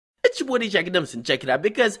your boy DJ Akademiks and check it out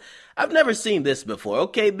because I've never seen this before,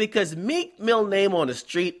 okay? Because Meek Mill name on the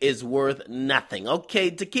street is worth nothing, okay?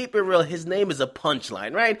 To keep it real, his name is a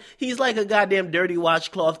punchline, right? He's like a goddamn dirty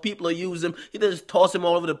washcloth. People use him. He just toss him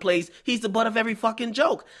all over the place. He's the butt of every fucking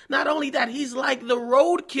joke. Not only that, he's like the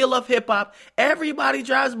roadkill of hip-hop. Everybody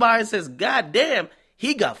drives by and says, God damn,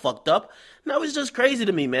 he got fucked up. Now, it's just crazy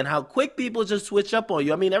to me, man, how quick people just switch up on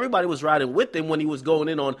you. I mean, everybody was riding with him when he was going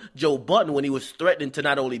in on Joe Budden, when he was threatening to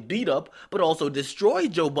not only beat up, but also destroy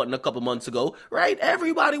Joe Budden a couple months ago, right?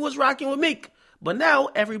 Everybody was rocking with Meek. But now,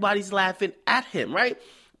 everybody's laughing at him, right?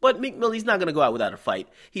 But Meek Mill, he's not going to go out without a fight.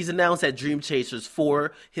 He's announced that Dreamchasers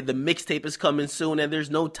 4, the mixtape is coming soon, and there's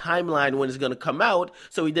no timeline when it's going to come out,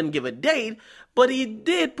 so he didn't give a date. But he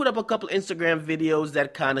did put up a couple Instagram videos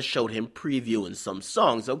that kind of showed him previewing some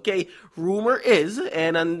songs, okay? Rumor is,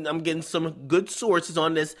 and I'm getting some good sources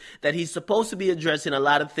on this, that he's supposed to be addressing a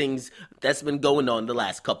lot of things that's been going on the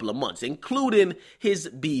last couple of months, including his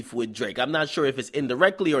beef with Drake. I'm not sure if it's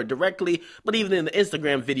indirectly or directly, but even in the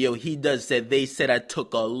Instagram video, he does say, they said I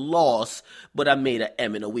took a loss, but I made an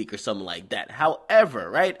M in a week or something like that. However,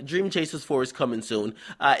 right, Dreamchasers 4 is coming soon.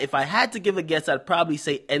 If I had to give a guess, I'd probably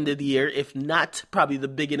say end of the year, if not probably the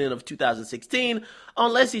beginning of 2016,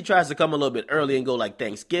 unless he tries to come a little bit early and go like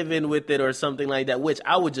Thanksgiving with it or something like that, which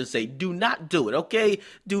I would just say do not do it, okay?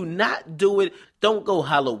 Do not do it. Don't go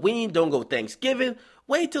Halloween. Don't go Thanksgiving.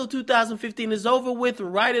 Wait till 2015 is over with,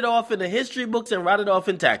 write it off in the history books and write it off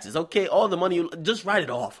in taxes, okay? All the money, just write it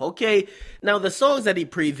off, okay? Now, the songs that he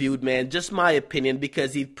previewed, man, just my opinion,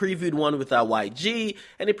 because he previewed one with our YG,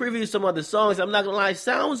 and he previewed some other songs, I'm not gonna lie,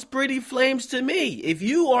 sounds pretty flames to me. If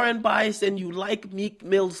you are unbiased and you like Meek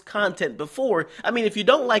Mill's content before, I mean, if you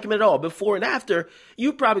don't like him at all, before and after,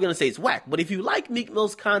 you're probably gonna say it's whack. But if you like Meek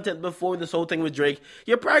Mill's content before this whole thing with Drake,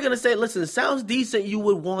 you're probably gonna say, listen, it sounds decent, you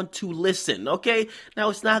would want to listen, okay? Now,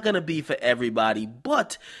 it's not going to be for everybody,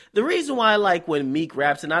 but the reason why I like when Meek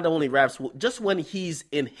raps, and not only raps, just when he's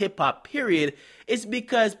in hip-hop, period, is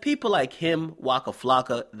because people like him, Waka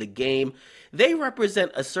Flocka, The Game, they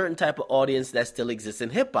represent a certain type of audience that still exists in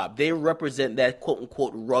hip-hop. They represent that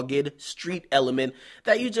quote-unquote rugged street element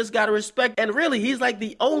that you just got to respect. And really, he's like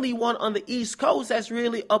the only one on the East Coast that's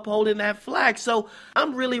really upholding that flag. So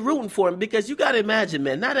I'm really rooting for him because you got to imagine,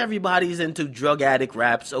 man, not everybody's into drug addict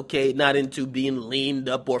raps, okay? Not into being leaned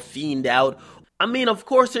up or fiend out. I mean, of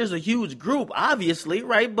course, there's a huge group, obviously,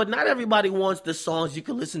 right? But not everybody wants the songs you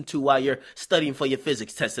can listen to while you're studying for your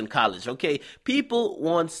physics test in college, okay? People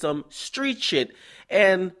want some street shit,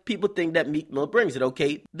 and people think that Meek Mill brings it,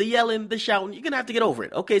 okay? The yelling, the shouting, you're gonna have to get over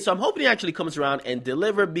it, okay? So I'm hoping he actually comes around and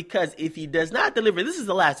deliver, because if he does not deliver, this is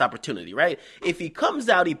the last opportunity, right? If he comes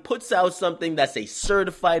out, he puts out something that's a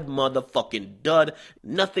certified motherfucking dud,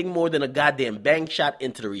 nothing more than a goddamn bang shot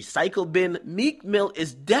into the recycle bin, Meek Mill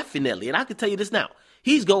is definitely, and I can tell you this now,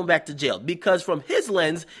 he's going back to jail, because from his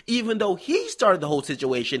lens, even though he started the whole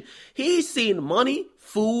situation, he's seen money,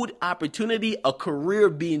 food, opportunity, a career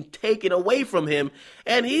being taken away from him.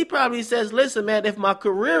 And he probably says, listen, man, if my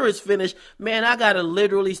career is finished, man, I got to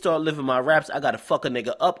literally start living my raps. I got to fuck a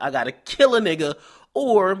nigga up. I got to kill a nigga.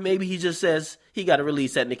 Or maybe he just says he got to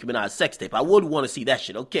release that Nicki Minaj sex tape. I would want to see that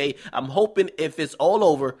shit, okay? I'm hoping if it's all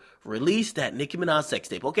over, release that Nicki Minaj sex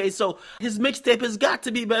tape, okay? So his mixtape has got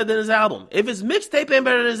to be better than his album. If his mixtape ain't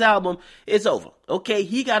better than his album, it's over, okay?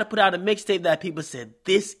 He got to put out a mixtape that people said,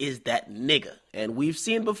 this is that nigga. And we've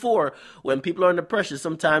seen before, when people are under pressure,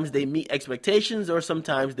 sometimes they meet expectations or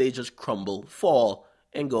sometimes they just crumble, fall,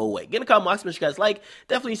 and go away. Get in the comment box, make sure you guys like,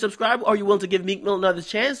 definitely subscribe. Are you willing to give Meek Mill another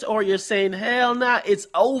chance? Or you're saying, hell nah, it's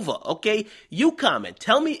over, okay? You comment.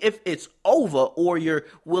 Tell me if it's over or you're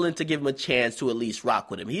willing to give him a chance to at least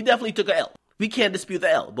rock with him. He definitely took a L. We can't dispute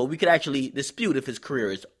the L, but we could actually dispute if his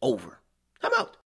career is over. I'm out.